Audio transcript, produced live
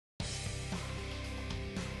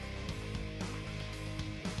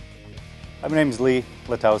My name is Lee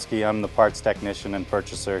Latowski. I'm the parts technician and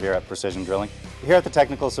purchaser here at Precision Drilling. Here at the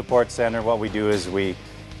Technical Support Center, what we do is we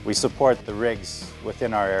support the rigs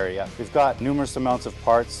within our area. We've got numerous amounts of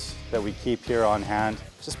parts that we keep here on hand,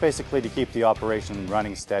 just basically to keep the operation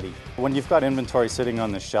running steady. When you've got inventory sitting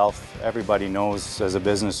on the shelf, everybody knows as a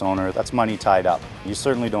business owner that's money tied up. You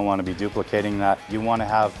certainly don't want to be duplicating that. You want to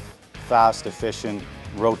have fast, efficient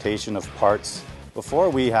rotation of parts. Before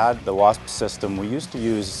we had the Wasp system, we used to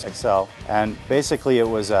use Excel, and basically it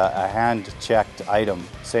was a hand-checked item,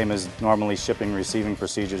 same as normally shipping receiving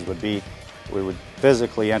procedures would be. We would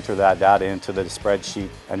physically enter that data into the spreadsheet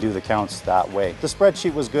and do the counts that way. The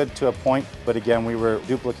spreadsheet was good to a point, but again, we were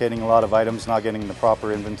duplicating a lot of items, not getting the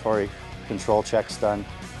proper inventory control checks done.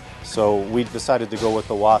 So we decided to go with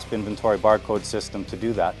the Wasp inventory barcode system to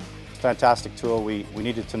do that. Fantastic tool. We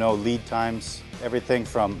needed to know lead times, everything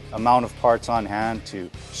from amount of parts on hand to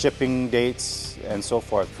shipping dates and so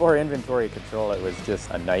forth. For inventory control, it was just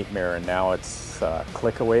a nightmare, and now it's a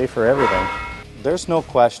click away for everything. There's no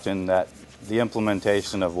question that the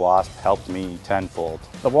implementation of Wasp helped me tenfold.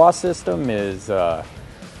 The Wasp system is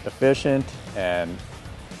efficient and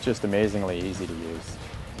just amazingly easy to use.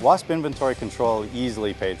 Wasp inventory control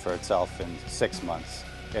easily paid for itself in 6 months,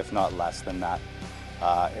 if not less than that.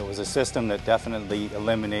 It was a system that definitely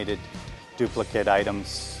eliminated duplicate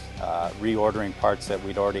items, reordering parts that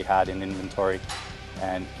we'd already had in inventory,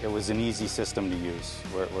 and it was an easy system to use.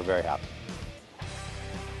 We're very happy.